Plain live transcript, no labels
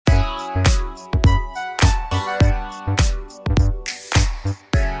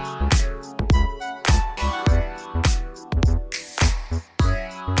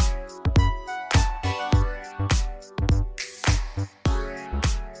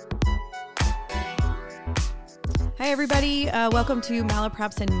Hi, everybody. Welcome to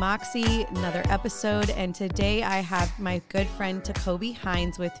Malaprops and Moxie, another episode. And today I have my good friend, Tacoby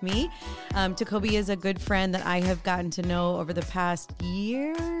Hines, with me. Tacoby is a good friend that I have gotten to know over the past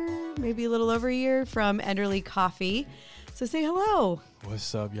year, maybe a little over a year, from Enderly Coffee. So say hello.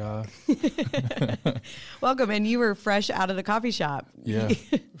 What's up, y'all? Welcome. And you were fresh out of the coffee shop. Yeah,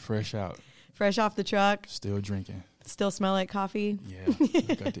 fresh out. Fresh off the truck. Still drinking. Still smell like coffee? Yeah,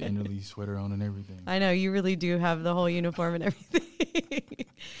 I got the Enderly sweater on and everything. I know, you really do have the whole uniform and everything.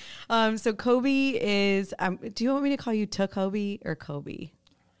 So Kobe is, do you want me to call you Tacoby or Kobe?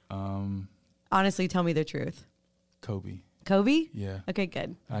 Honestly, tell me the truth. Kobe. Kobe? Yeah. Okay,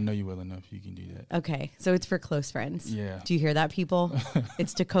 good. I know you well enough. You can do that. Okay, so it's for close friends. Yeah. Do you hear that, people?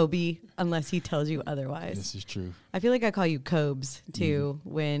 It's Tacoby unless he tells you otherwise. This is true. I feel like I call you Cobes too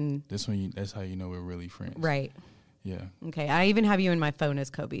when... That's how you know we're really friends. Right. Yeah. Okay. I even have you in my phone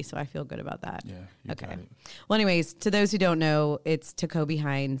as Kobe, so I feel good about that. Yeah. You Okay. got it. Well, anyways, to those who don't know, it's Tacoby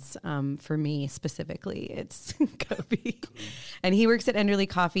Hines. For me specifically, it's Kobe. And he works at Enderly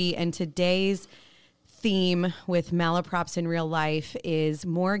Coffee. And today's theme with Malaprops in real life is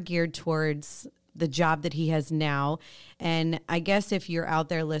more geared towards the job that he has now. And I guess if you're out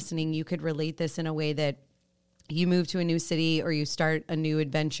there listening, you could relate this in a way that you move to a new city or you start a new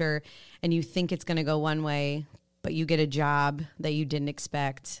adventure and you think it's going to go one way, but you get a job that you didn't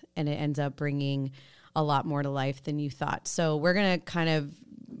expect and it ends up bringing a lot more to life than you thought. So we're going to kind of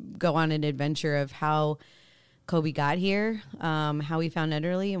go on an adventure of how Kobe got here, how he found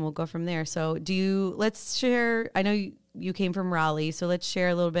Enderly, and we'll go from there. So let's share, I know you came from Raleigh, so let's share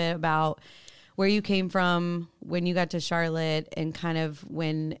a little bit about where you came from, when you got to Charlotte, and kind of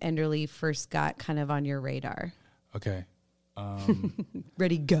when Enderly first got kind of on your radar. Okay.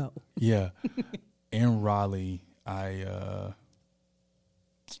 Ready, go. Yeah. In Raleigh, I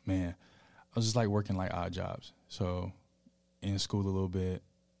was just like working like odd jobs. So in school a little bit,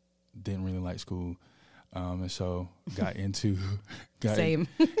 didn't really like school. And so got into, Same.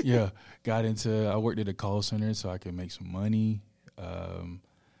 I worked at a call center so I could make some money.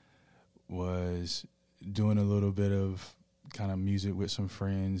 Was doing a little bit of kind of music with some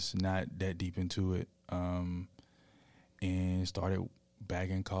friends, not that deep into it. And started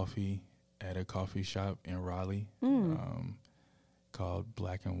bagging coffee at a coffee shop in Raleigh called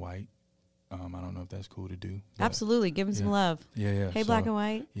Black and White. I don't know if that's cool to do. Absolutely. Give him some love. Yeah. Hey, Black and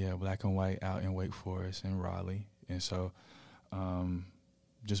White. Yeah, Black and White out in Wake Forest in Raleigh. And so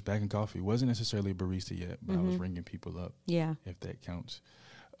just bagging coffee. Wasn't necessarily a barista yet, but I was ringing people up. Yeah. If that counts.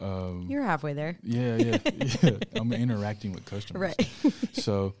 You're halfway there. Yeah. I'm interacting with customers. Right.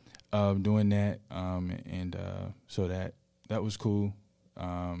 So doing that, so that was cool.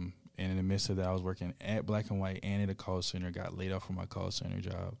 And in the midst of that, I was working at Black and White and at a call center. Got laid off from my call center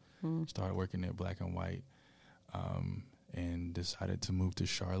job. Started working at Black and White, and decided to move to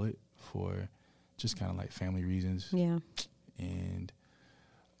Charlotte for just kind of like family reasons. Yeah. And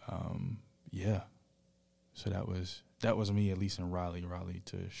so that was me, at least in Raleigh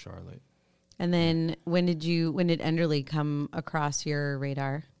to Charlotte. And then when did Enderly come across your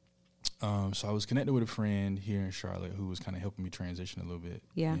radar? So I was connected with a friend here in Charlotte who was kind of helping me transition a little bit.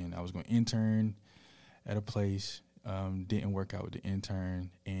 Yeah. And I was going to intern at a place. Didn't work out with the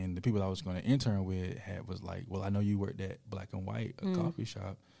intern. And the people I was going to intern with was like, well, I know you worked at Black and White, a coffee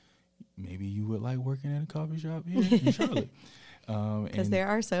shop. Maybe you would like working at a coffee shop here in Charlotte. Because there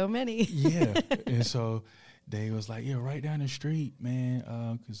are so many. Yeah. And so they was like, yeah, right down the street,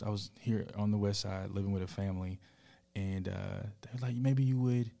 man. Because I was here on the west side living with a family. And they were like, maybe you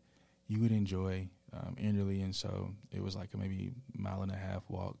would enjoy Enderly. And so it was like a maybe mile and a half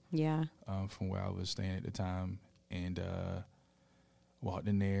walk from where I was staying at the time. And walked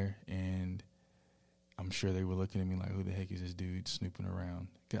in there, and I'm sure they were looking at me like, who the heck is this dude snooping around?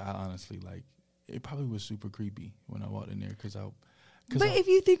 'Cause I honestly, like, it probably was super creepy when I walked in there. But if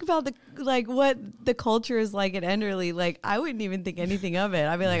you think about what the culture is like at Enderly, like, I wouldn't even think anything of it.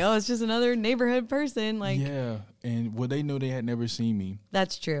 I'd be like, oh, it's just another neighborhood person. Like, yeah. And they know they had never seen me.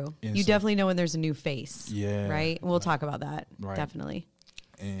 That's true. And you definitely know when there's a new face. Yeah. Right? We'll talk about that. Right. Definitely.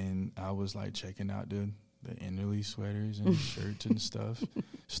 And I was like checking out the Enderly sweaters and shirts and stuff.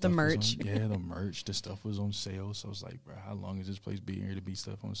 The merch. The merch. The stuff was on sale. So I was like, bro, how long has this place been here to be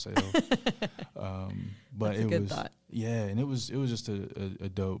stuff on sale? But That's a good thought. Yeah, and it was just a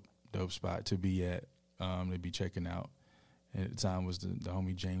dope spot to be at, to be checking out. And at the time was the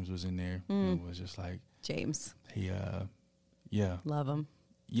homie James was in there. And it was just like James. He love him.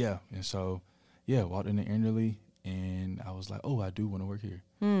 Yeah. And so walked into Enderly, and I was like, oh, I do want to work here.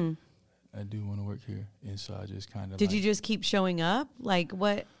 I do want to work here. And so I just kind of Did you just keep showing up? Like,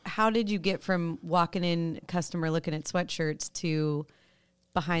 how did you get from walking in, customer looking at sweatshirts to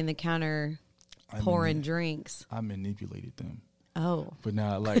behind the counter pouring drinks? I manipulated them. Oh. But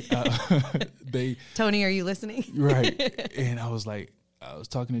now, like, they... Tony, are you listening? Right. And I was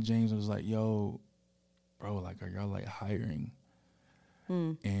talking to James. I was like, yo, bro, like, are y'all, like, hiring?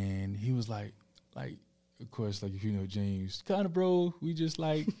 And he was like, of course, like, if you know James, kind of, bro, we just,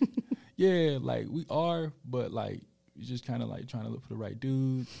 like, yeah, like, we are, but, like, we just kind of, like, trying to look for the right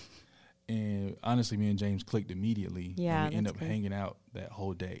dude. And honestly, me and James clicked immediately. Yeah, and we ended up hanging out that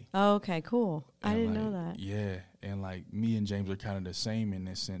whole day. Oh, okay, cool. And I didn't know that. Yeah, and, like, me and James are kind of the same in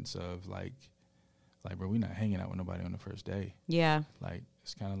this sense of, like, bro, we're not hanging out with nobody on the first day. Yeah. Like,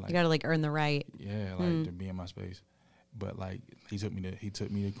 it's kind of like... You got to, like, earn the right. Yeah, like, to be in my space. But, like, he took me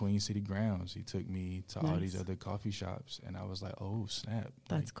to Queen City Grounds. He took me to all these other coffee shops. And I was like, oh, snap.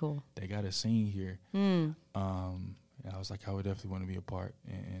 That's like, cool. They got a scene here. And I was like, I would definitely want to be a part.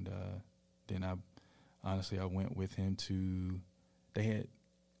 And then I went with him to... They had...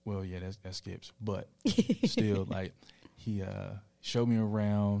 Well, yeah, that skips. But still, like, he showed me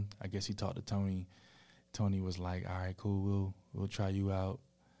around. I guess he talked to Tony. Tony was like, all right, cool. We'll try you out.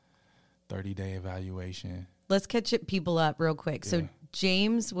 30-day evaluation. Let's catch people up real quick. Yeah. So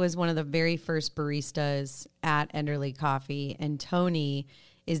James was one of the very first baristas at Enderly Coffee, and Tony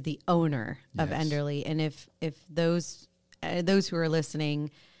is the owner of Enderly. And if those who are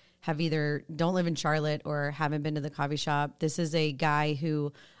listening have either don't live in Charlotte or haven't been to the coffee shop, this is a guy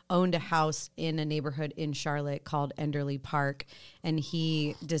who owned a house in a neighborhood in Charlotte called Enderly Park, and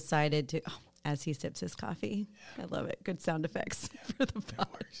he decided to... as he sips his coffee. I love it. Good sound effects for the pod.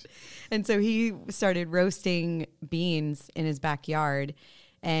 And so he started roasting beans in his backyard,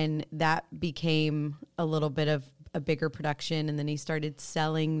 and that became a little bit of a bigger production, and then he started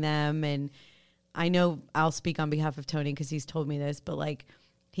selling them. And I know I'll speak on behalf of Tony because he's told me this, but like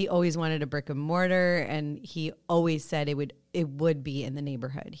he always wanted a brick and mortar, and he always said it would be in the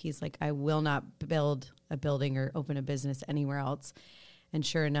neighborhood. He's like, I will not build a building or open a business anywhere else. And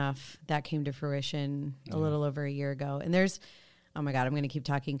sure enough, that came to fruition a little over a year ago. And there's, oh my God, I'm going to keep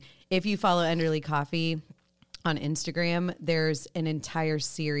talking. If you follow Enderly Coffee on Instagram, there's an entire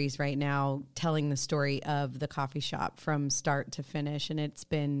series right now telling the story of the coffee shop from start to finish. And it's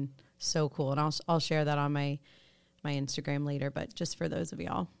been so cool. And I'll share that on my Instagram later, but just for those of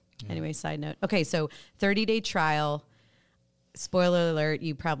y'all. Yeah. Anyway, side note. Okay, so 30-day trial. Spoiler alert,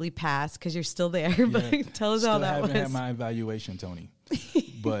 you probably passed because you're still there, but tell us how that was. I haven't had my evaluation, Tony.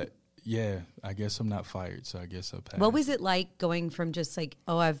 But, yeah, I guess I'm not fired, so I guess I'll pass. What was it like going from just like,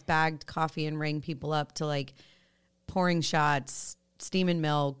 oh, I've bagged coffee and rang people up to like pouring shots, steaming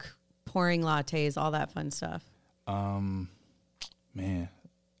milk, pouring lattes, all that fun stuff? Man,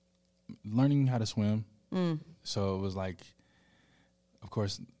 learning how to swim. So it was like, of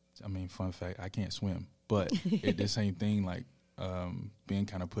course, I mean, fun fact, I can't swim. But it's the same thing, like being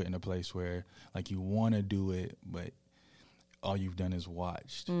kind of put in a place where like you want to do it, but all you've done is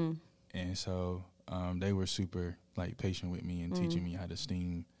watched. And so they were super like patient with me and teaching me how to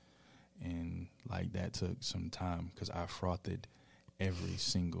steam. And like that took some time because I frothed every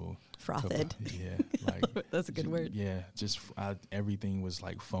single frothed. Like that's a good word. Yeah, just everything was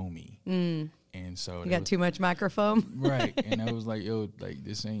like foamy. And so you got too much microfoam, right? And I was like, yo, like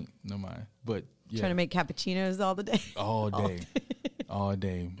this ain't no mind. But yeah, trying to make cappuccinos all the day, all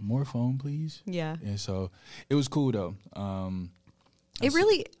day. More foam, please. Yeah. And so it was cool though. It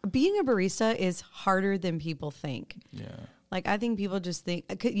really being a barista is harder than people think. Yeah. Like, I think people just think,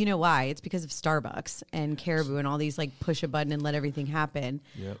 you know why? It's because of Starbucks and Caribou and all these, like, push a button and let everything happen.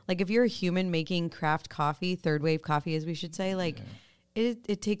 Yep. Like, if you're a human making craft coffee, third wave coffee, as we should say, like,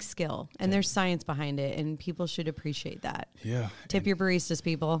 it takes skill. And there's science behind it, and people should appreciate that. Yeah. Tip your baristas,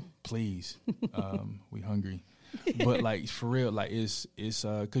 people. Please. We hungry. But, like, for real, like, it's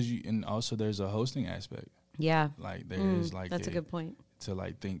because and also there's a hosting aspect. Yeah. Like, there's, like, that's a good point. To,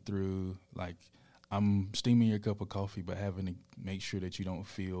 like, think through, like, I'm steaming your cup of coffee, but having to make sure that you don't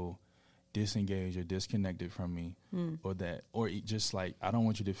feel disengaged or disconnected from me or just like, I don't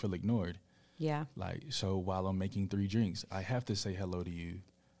want you to feel ignored. Yeah. Like, so while I'm making 3 drinks, I have to say hello to you.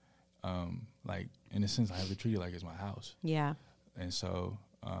 Like, in a sense, I have to treat it like it's my house. Yeah. And so.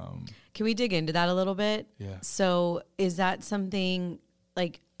 Can we dig into that a little bit? Yeah. So is that something,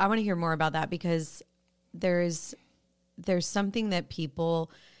 like, I want to hear more about that because there's something that people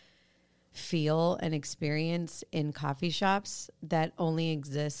feel and experience in coffee shops that only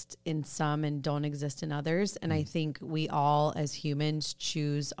exist in some and don't exist in others. And I think we all as humans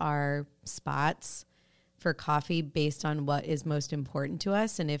choose our spots for coffee based on what is most important to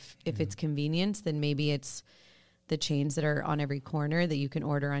us. And if it's convenience, then maybe it's the chains that are on every corner that you can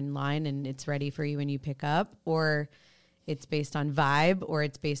order online and it's ready for you when you pick up, or it's based on vibe, or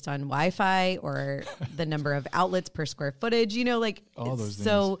it's based on Wi-Fi, or the number of outlets per square footage, you know, like all those things.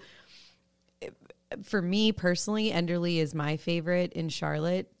 So for me personally, Enderly is my favorite in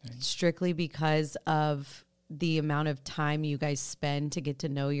Charlotte, strictly because of the amount of time you guys spend to get to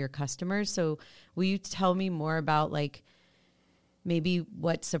know your customers. So will you tell me more about like maybe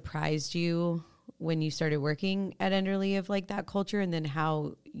what surprised you when you started working at Enderly of like that culture, and then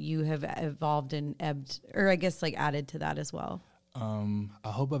how you have evolved and ebbed, or I guess like added to that as well? I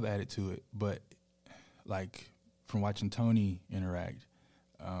hope I've added to it, but like from watching Tony interact,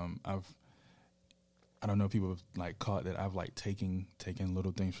 I don't know if people have like caught that I've like taken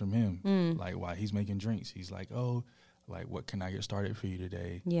little things from him. Like while he's making drinks, he's like, "Oh, like what can I get started for you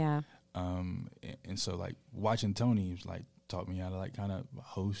today?" Yeah. And so like watching Tony like taught me how to like kind of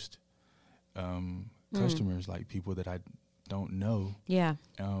host customers, like people that I don't know. Yeah.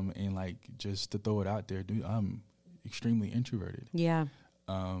 And like just to throw it out there, dude, I'm extremely introverted. Yeah.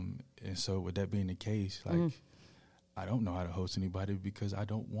 And so with that being the case, like I don't know how to host anybody because I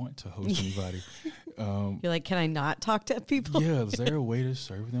don't want to host anybody. You're like, can I not talk to people? Yeah, is there a way to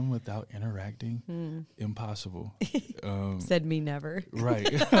serve them without interacting? Impossible. Said me never. Right.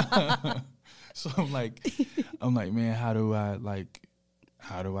 So I'm like, man, how do I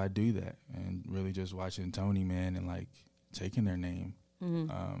do that? And really just watching Tony, man, and like taking their name,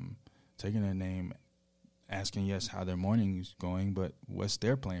 asking yes how their morning's going, but what's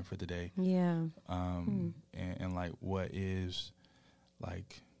their plan for the day? Yeah. And like what is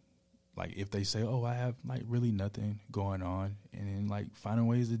like if they say, oh, I have like really nothing going on, and then like finding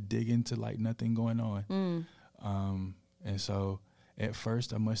ways to dig into like nothing going on. And so at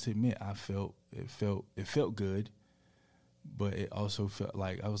first I must admit it felt good, but it also felt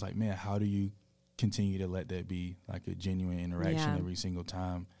like I was like, man, how do you continue to let that be like a genuine interaction every single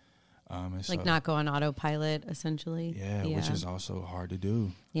time? And like so, not go on autopilot, essentially. Yeah, which is also hard to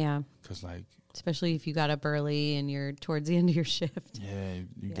do. Yeah. Because like, especially if you got up early and you're towards the end of your shift. Yeah,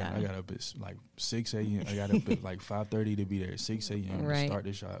 I got up at like 6 a.m. I got up at like 5:30 to be there at 6 a.m. Right. to start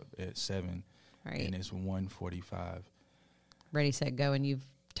the shop at 7. Right. And it's 1:45. Ready, set, go. And you've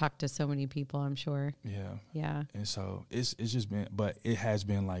talked to so many people, I'm sure. Yeah. Yeah. And so it's just been, but it has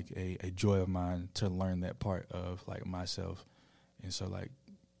been like a joy of mine to learn that part of like myself. And so like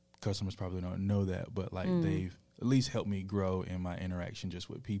customers probably don't know that, but like they've at least helped me grow in my interaction just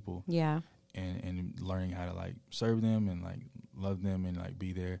with people. Yeah. And learning how to like serve them and like love them and like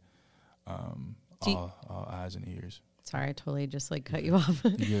be there, all eyes and ears. Sorry, I totally just like cut you off.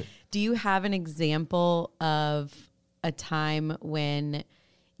 Yeah. Do you have an example of a time when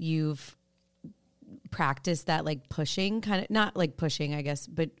you've practiced that like pushing, kind of not like pushing, I guess,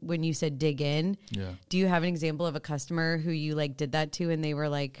 but when you said dig in, do you have an example of a customer who you like did that to and they were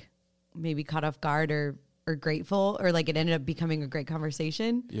like maybe caught off guard or grateful, or like it ended up becoming a great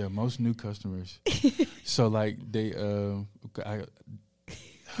conversation? Yeah, most new customers. So like they,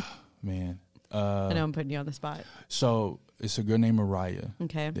 man. I know I'm putting you on the spot. So it's a girl named Mariah.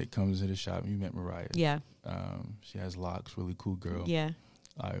 Okay. That comes to the shop. You met Mariah. Yeah. She has locks, really cool girl. Yeah.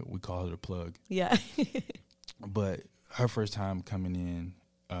 We call her the plug. Yeah. But her first time coming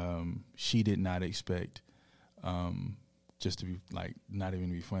in, she did not expect, just to be like, not even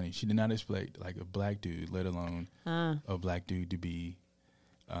to be funny, she did not expect like a black dude, let alone a black dude to be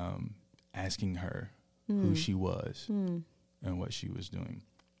asking her who she was and what she was doing.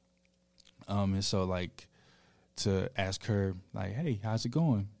 And so like to ask her like, hey, how's it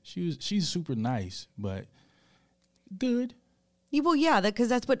going? She's super nice, but good. Well, yeah, because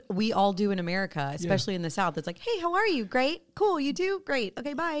that's what we all do in America, especially in the South. It's like, hey, how are you? Great. Cool. You too? Great.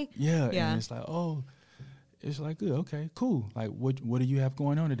 Okay, bye. Yeah. And it's like, oh, it's like, good. Okay, cool. Like, what do you have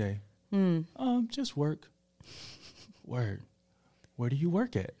going on today? Just work. Word. Where do you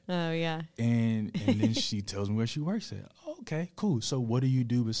work at? Oh, yeah. And then she tells me where she works at. Oh, okay, cool. So what do you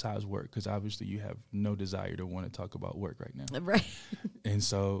do besides work? Because obviously you have no desire to want to talk about work right now. Right. And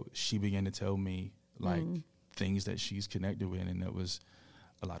so she began to tell me, like, things that she's connected with, and there was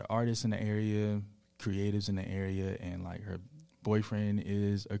a lot of artists in the area, creatives in the area, and like her boyfriend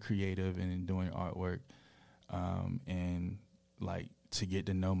is a creative and doing artwork, and like to get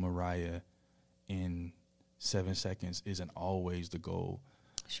to know Mariah in 7 seconds isn't always the goal.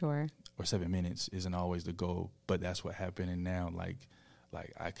 Sure. Or 7 minutes isn't always the goal, but that's what happened. And now like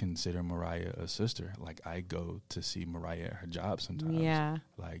I consider Mariah a sister. Like I go to see Mariah at her job sometimes. Yeah.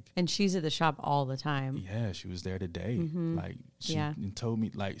 Like, and she's at the shop all the time. Yeah, she was there today. Like she and told me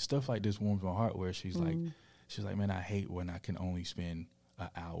like stuff like this warms my heart. Where she's like, man, I hate when I can only spend an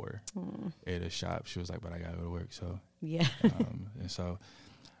hour at a shop. She was like, but I gotta go to work. So Yeah. and so,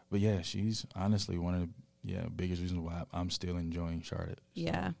 but yeah, she's honestly one of the biggest reasons why I'm still enjoying Charlotte. So,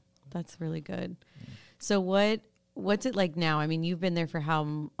 Yeah. That's really good. So what's it like now? I mean, you've been there for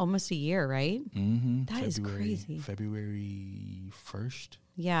almost a year, right? Mm-hmm. That is crazy. February 1st.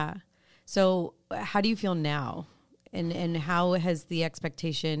 Yeah. So how do you feel now? And how has the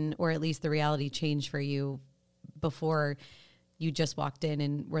expectation, or at least the reality, changed for you before you just walked in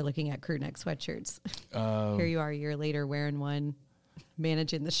and we're looking at crew neck sweatshirts? Here you are a year later wearing one,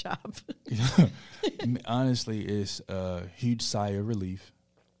 managing the shop. Honestly, it's a huge sigh of relief.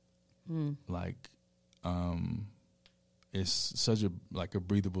 Like, it's such a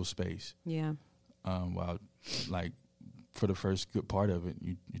breathable space. Yeah. While like for the first good part of it,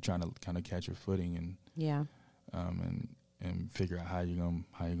 you're trying to kind of catch your footing and Yeah. and figure out how you're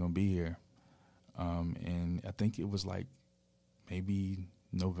gonna be here. And I think it was like maybe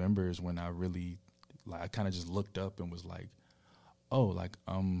November is when I really I kind of just looked up and was like, oh, like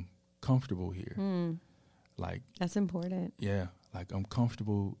I'm comfortable here. Like That's important. yeah, like I'm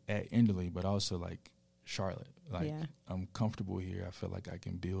comfortable at Enderley, but also like Charlotte. Like Yeah. I'm comfortable here. I feel like I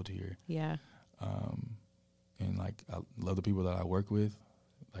can build here. Yeah. And like I love the people that I work with,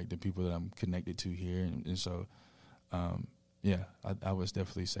 like the people that I'm connected to here, and so I would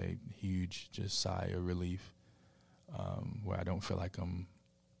definitely say huge just sigh of relief, where I don't feel like I'm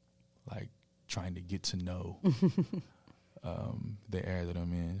like trying to get to know the area that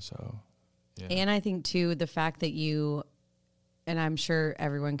I'm in. So yeah. And I think too, the fact that you, and I'm sure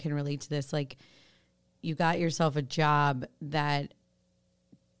everyone can relate to this, like you got yourself a job that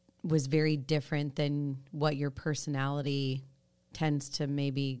was very different than what your personality tends to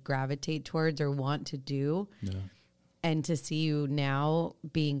maybe gravitate towards or want to do. Yeah. And to see you now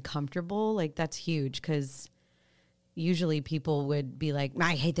being comfortable, like that's huge, because usually people would be like,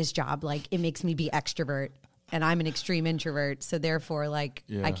 I hate this job. Like it makes me be extrovert and I'm an extreme introvert. So therefore like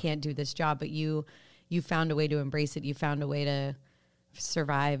I can't do this job. But you found a way to embrace it. You found a way to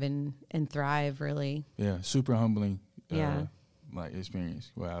survive and thrive, really. Yeah. Super humbling. Yeah. Like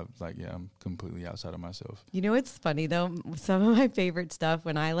experience where I was like, I'm completely outside of myself. You know what's funny though? Some of my favorite stuff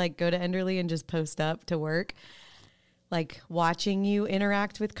when I like go to Enderley and just post up to work, like watching you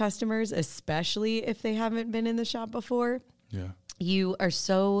interact with customers, especially if they haven't been in the shop before. Yeah.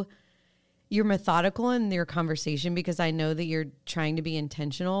 You're methodical in your conversation, because I know that you're trying to be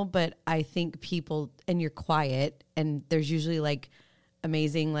intentional, but I think people, and you're quiet, and there's usually like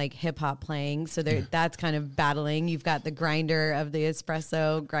amazing like hip hop playing. So that's kind of battling. You've got the grinder of the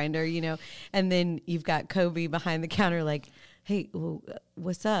espresso grinder, and then you've got Kobe behind the counter like, hey,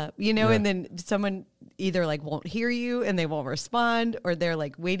 what's up? And then someone either like won't hear you and they won't respond, or they're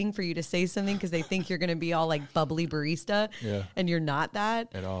like waiting for you to say something because they think you're going to be all like bubbly barista. Yeah. And you're not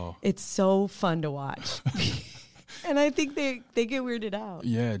that At all. It's so fun to watch. And I think they get weirded out.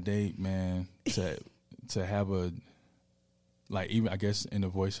 Yeah. Man, to have a, like, even I guess in the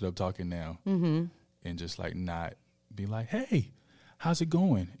voice that I'm talking now, and just like not be like, hey, how's it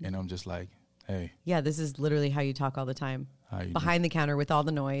going? And I'm just like, hey. Yeah, this is literally how you talk all the time. How you behind the counter with all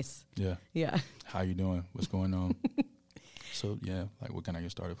the noise. Yeah. Yeah. How you doing? What's going on? So yeah, like what can I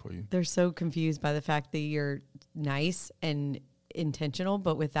get started for you? They're so confused by the fact that you're nice and intentional,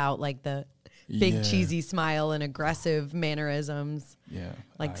 but without like the big cheesy smile and aggressive mannerisms. Yeah.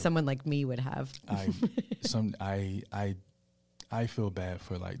 Like someone like me would have. I feel bad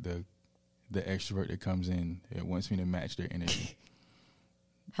for like the extrovert that comes in and wants me to match their energy.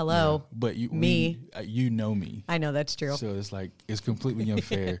 Hello. Yeah. But you know me. I know that's true. So it's like, it's completely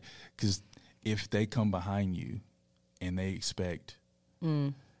unfair, because if they come behind you and they expect,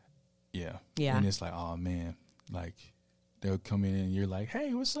 yeah. And it's like, oh man, like they'll come in and you're like,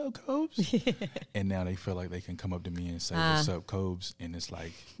 hey, what's up, Cobes? And now they feel like they can come up to me and say, what's up, Cobes? And it's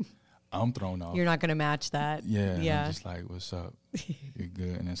like, I'm thrown off. You're not going to match that. Yeah. I'm just like, what's up? You're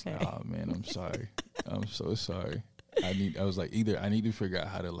good. And it's like, oh man, I'm sorry. I'm so sorry. I need to figure out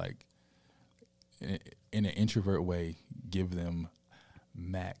how to, like, in an introvert way, give them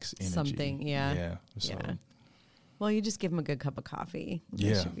max energy. Something, yeah. Yeah. So. Yeah. Well, you just give them a good cup of coffee.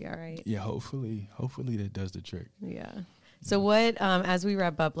 Yeah. That should be all right. Yeah, hopefully that does the trick. Yeah. So what, as we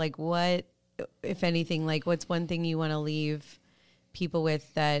wrap up, like what, if anything, like what's one thing you want to leave people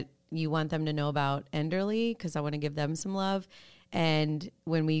with that you want them to know about Enderley? Because I want to give them some love. And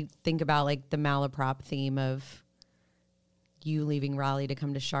when we think about like the malaprop theme of you leaving Raleigh to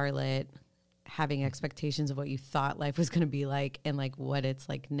come to Charlotte, having expectations of what you thought life was going to be like and like what it's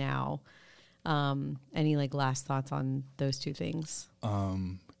like now. Any like last thoughts on those two things?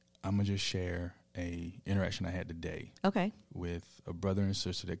 I'm going to just share a interaction I had today Okay. with a brother and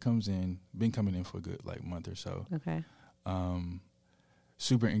sister that been coming in for a good like month or so. Okay.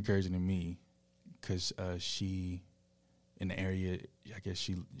 Super encouraging to me because she, in the area I guess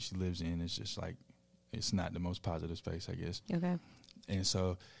she lives in, is just like, it's not the most positive space, I guess. Okay. And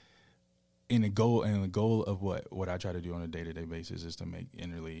so the goal of what I try to do on a day-to-day basis is to make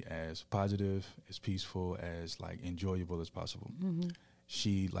Enderley as positive, as peaceful, as like enjoyable as possible. Mm-hmm.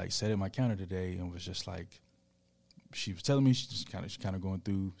 She like sat at my counter today and was just like, she was telling me she's kind of going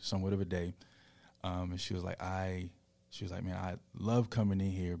through somewhat of a day, and she was like, man, I love coming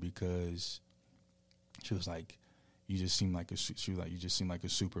in here because she was like, you just seem like a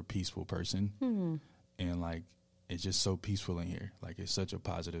super peaceful person, and like it's just so peaceful in here. Like it's such a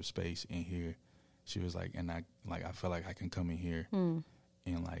positive space in here. She was like, and I feel like I can come in here and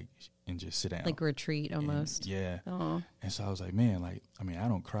just sit down, Like retreat almost. Yeah. Oh. And so I was like, man, like, I mean, I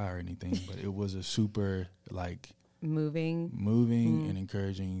don't cry or anything, but it was a super like Moving and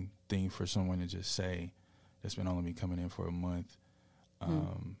encouraging thing for someone to just say that's been only me coming in for a month.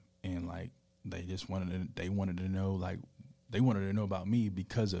 And like, they just wanted to know, like, they wanted to know about me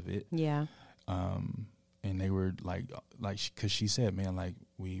because of it. Yeah. And they were like, cause she said, man, like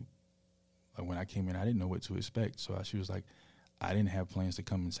when I came in, I didn't know what to expect. So she was like, I didn't have plans to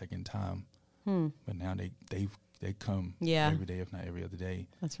come in second time, but now they come every day, if not every other day.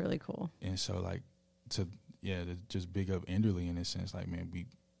 That's really cool. And so like to just big up Enderley in a sense, like, man, we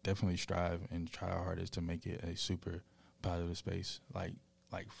definitely strive and try our hardest to make it a super positive space,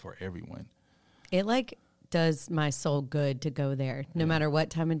 like for everyone. It like does my soul good to go there, no matter what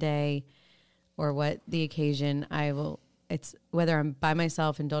time of day or what the occasion. It's whether I'm by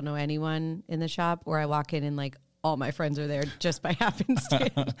myself and don't know anyone in the shop, or I walk in and like all my friends are there just by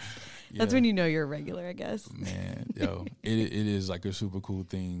happenstance. That's when you know you're a regular, I guess. Man, it is like a super cool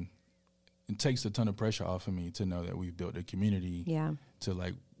thing. It takes a ton of pressure off of me to know that we've built a community. Yeah. To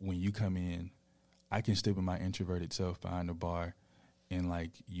like, when you come in, I can stay with my introverted self behind the bar, and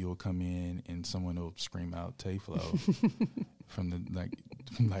like you'll come in and someone will scream out Tay-Flow from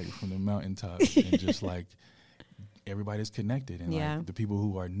the mountaintop, and just like everybody's connected, and like the people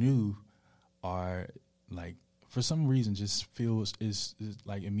who are new are like, for some reason, just feels is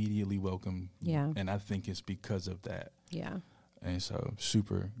like immediately welcome. Yeah. And I think it's because of that. Yeah. And so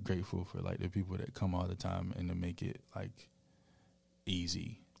super grateful for like the people that come all the time and to make it like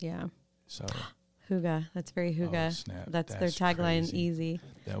easy. Yeah. So Hygge. That's very Hygge. Oh, snap. That's their tagline, crazy. easy.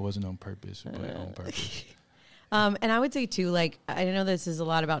 That wasn't on purpose, but on purpose. And I would say too, like, I know this is a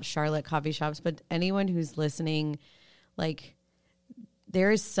lot about Charlotte coffee shops, but anyone who's listening, like,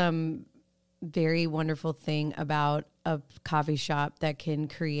 there is some very wonderful thing about a coffee shop that can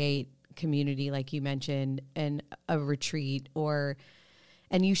create community, like you mentioned, and a retreat,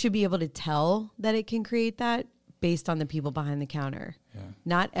 and you should be able to tell that it can create that based on the people behind the counter. Yeah.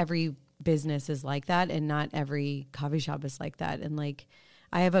 Not every business is like that, and not every coffee shop is like that. And like,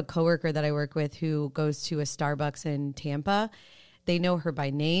 I have a coworker that I work with who goes to a Starbucks in Tampa. They know her by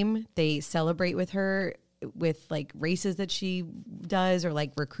name. They celebrate with her with like races that she does, or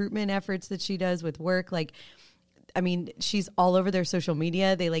like recruitment efforts that she does with work. Like, I mean, she's all over their social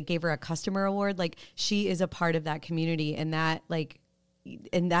media. They like gave her a customer award. Like, she is a part of that community, and that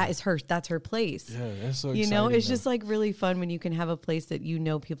that's her place. Yeah, that's so you exciting. know, it's just like really fun when you can have a place that you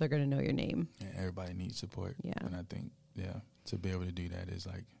know people are going to know your name. Yeah, everybody needs support. Yeah. And I think, to be able to do that is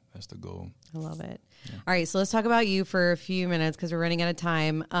like, that's the goal. I love it. Yeah. All right, so let's talk about you for a few minutes because we're running out of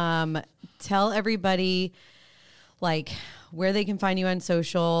time. Tell everybody like where they can find you on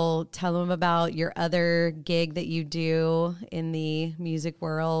social. Tell them about your other gig that you do in the music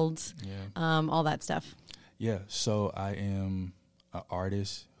world. Yeah. All that stuff. Yeah. So I am an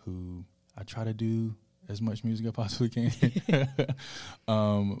artist who I try to do as much music as I possibly can.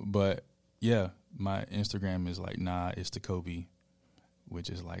 But yeah, my Instagram is like it's the Kobe, which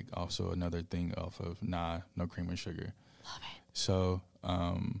is like also another thing off of no cream and sugar. Love it. So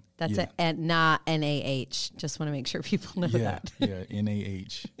that's it. And NAH. Just want to make sure people know that. Yeah,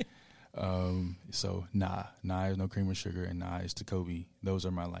 NAH. So is no cream and sugar, and is to Kobe. Those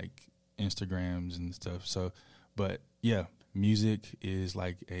are my like Instagrams and stuff. So, but yeah, music is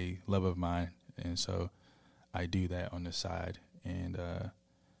like a love of mine, and so I do that on the side.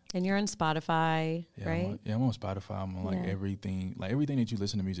 And you're on Spotify, right? I'm on Spotify. I'm on like everything that you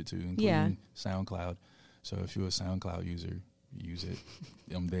listen to music to, including SoundCloud. So if you're a SoundCloud user, use it.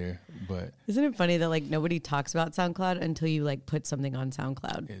 I'm there. But isn't it funny that like nobody talks about SoundCloud until you like put something on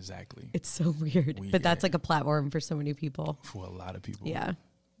SoundCloud? Exactly. It's so weird. But that's like a platform for so many people. For a lot of people. Yeah.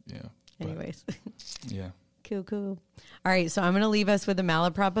 Yeah. Anyways. Yeah. Cool. All right, so I'm going to leave us with a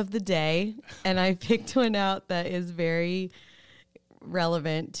malaprop of the day, and I picked one out that is very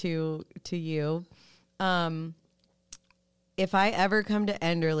relevant to you. If I ever come to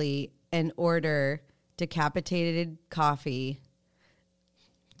Enderley and order decapitated coffee,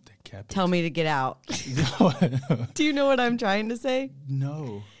 tell me to get out. Do you know what I'm trying to say?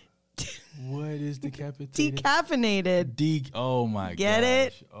 No. What is decapitated? Decaffeinated. Oh my gosh. Get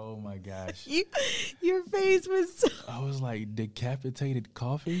it? Oh my gosh. Your face was so... I was like, decapitated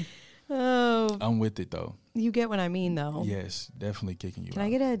coffee? Oh. I'm with it though. You get what I mean though. Yes, definitely kicking you Can out. I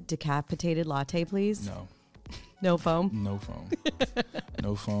get a decapitated latte, please? No. No foam? No foam.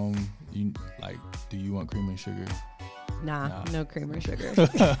 No foam. Do you want cream and sugar? Nah, no cream or sugar.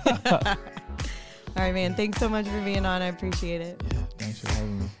 All right, man. Thanks so much for being on. I appreciate it. Yeah, thanks for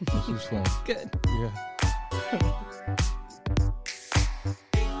having me. This was fun. Good. Yeah.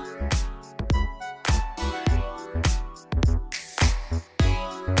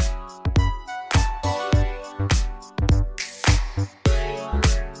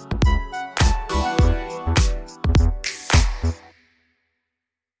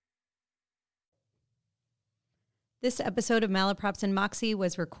 This episode of Malaprops and Moxie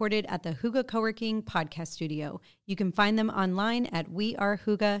was recorded at the Hygge Co-working Podcast Studio. You can find them online at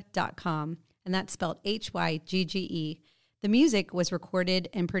wearehygge.com, and that's spelled Hygge. The music was recorded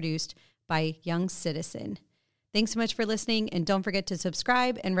and produced by Young Citizen. Thanks so much for listening, and don't forget to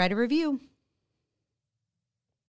subscribe and write a review.